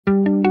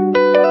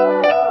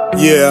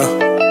Yeah,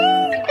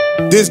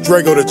 this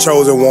Drego the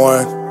chosen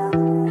one.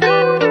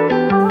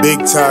 Big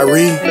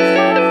Tyrie,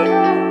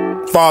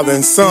 father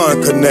and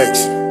son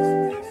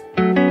connection.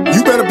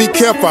 You better be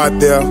careful out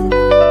there.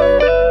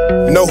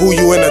 Know who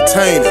you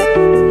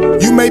entertaining.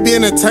 You may be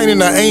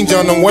entertaining an angel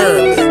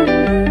unawarely.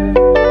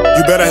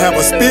 You better have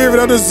a spirit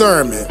of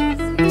discernment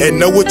and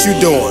know what you're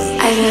doing.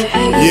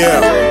 Yeah.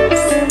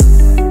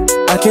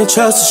 I can't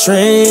trust a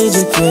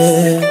stranger,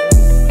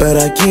 yeah, but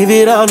I give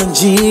it all in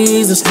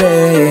Jesus'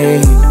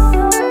 name.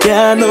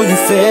 Yeah, I know you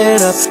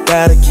fed up,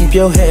 gotta keep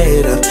your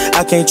head up.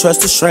 I can't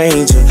trust a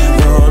stranger,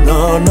 no,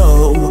 no,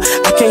 no.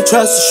 I can't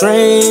trust a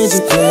stranger,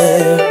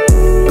 yeah,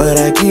 but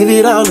I give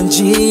it all in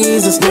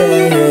Jesus'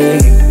 name.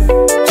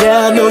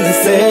 Yeah, I know you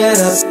fed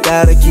up,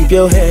 gotta keep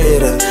your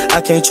head up. I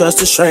can't trust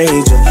a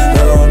stranger,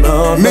 no,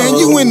 no, no. Man,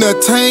 you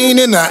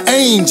entertaining an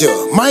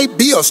angel, might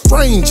be a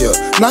stranger.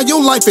 Now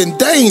your life in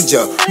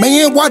danger.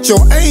 Man, watch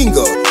your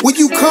anger. Where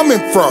you coming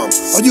from?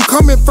 Are you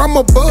coming from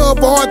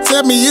above, or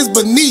tell me it's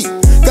beneath?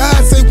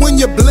 God say when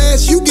you're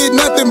blessed, you get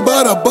nothing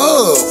but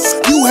above.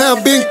 You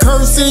have been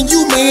cursing,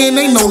 you man,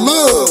 ain't no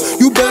love.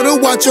 You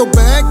better watch your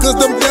back, cause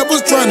them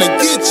devils trying to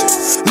get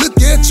you. Look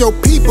at your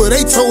people,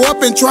 they toe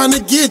up and trying to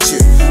get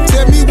you.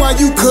 Tell me why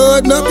you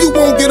cutting up, you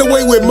won't get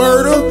away with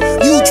murder.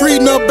 You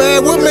treating her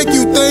bad, what make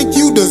you think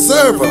you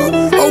deserve her?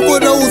 Over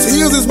those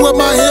hills is where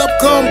my help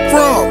come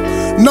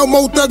from. No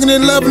more thugging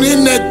and loving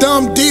in that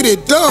dumb diddy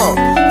dumb.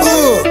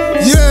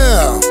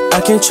 Yeah.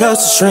 I can't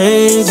trust a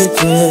stranger,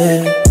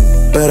 yeah,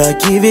 but I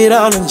give it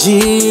all in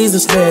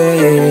Jesus'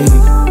 name.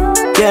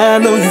 Yeah, I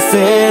know you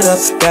fed up,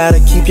 gotta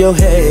keep your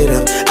head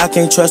up. I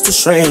can't trust a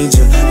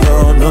stranger,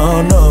 no,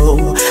 no,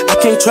 no. I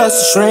can't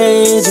trust a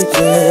stranger,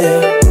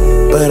 yeah,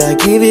 but I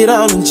give it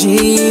all in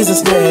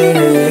Jesus'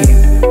 name.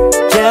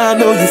 Yeah, I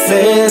know you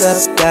fed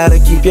up, gotta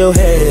keep your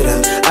head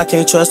up. I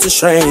can't trust a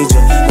stranger,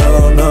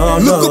 no, no,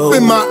 no. Look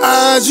up in my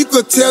eyes, you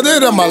could tell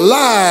that I'm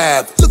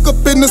alive. Look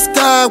up in the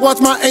sky, watch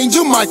my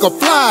angel Michael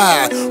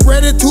fly.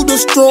 Ready to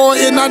destroy,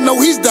 and I know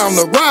he's down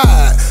the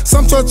ride.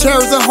 Some trust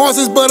chariots and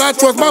horses, but I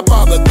trust my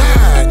Father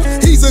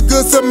died. He's a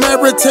good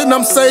Samaritan,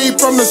 I'm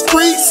saved from the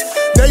streets.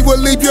 They will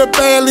leave you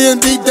badly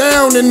and deep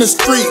down in the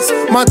streets.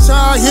 My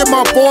child hear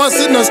my voice,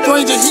 and a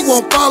stranger he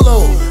won't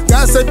follow.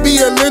 God said be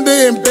a lender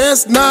and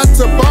best not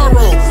to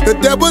borrow. The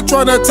devil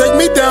tryna take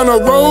me down a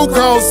road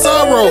called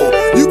sorrow.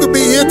 You could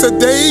be here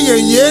today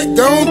and yet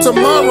gone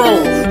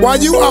tomorrow. While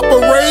you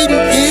operating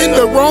in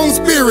the wrong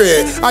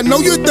spirit, I know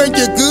you think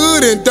you're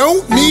good and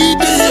don't need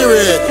to hear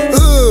it.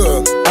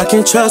 I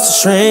can't trust a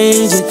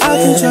stranger, yeah, I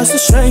can't trust a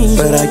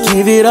stranger, but I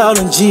give it all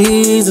in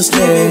Jesus'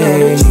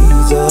 name.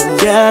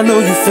 Yeah, I know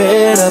you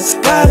fed up,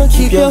 gotta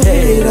keep your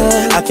head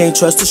up. I can't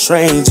trust a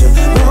stranger,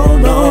 no,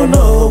 no,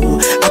 no.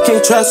 I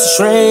can't trust a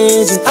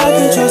stranger, yeah, I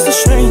can't trust a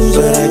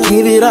stranger, but I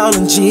give it all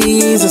in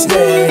Jesus'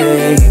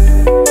 name.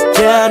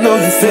 Yeah, I know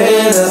you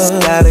fed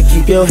up, gotta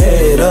keep your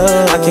head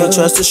up. I can't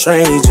trust a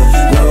stranger,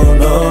 no,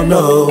 no,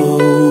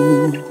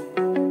 no.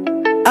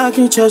 I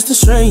can't trust a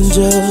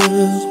stranger.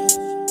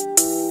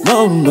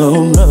 No,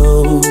 no,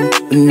 no,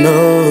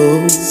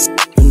 no,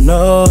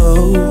 no.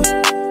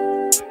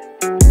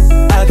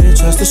 I can't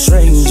trust a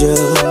stranger.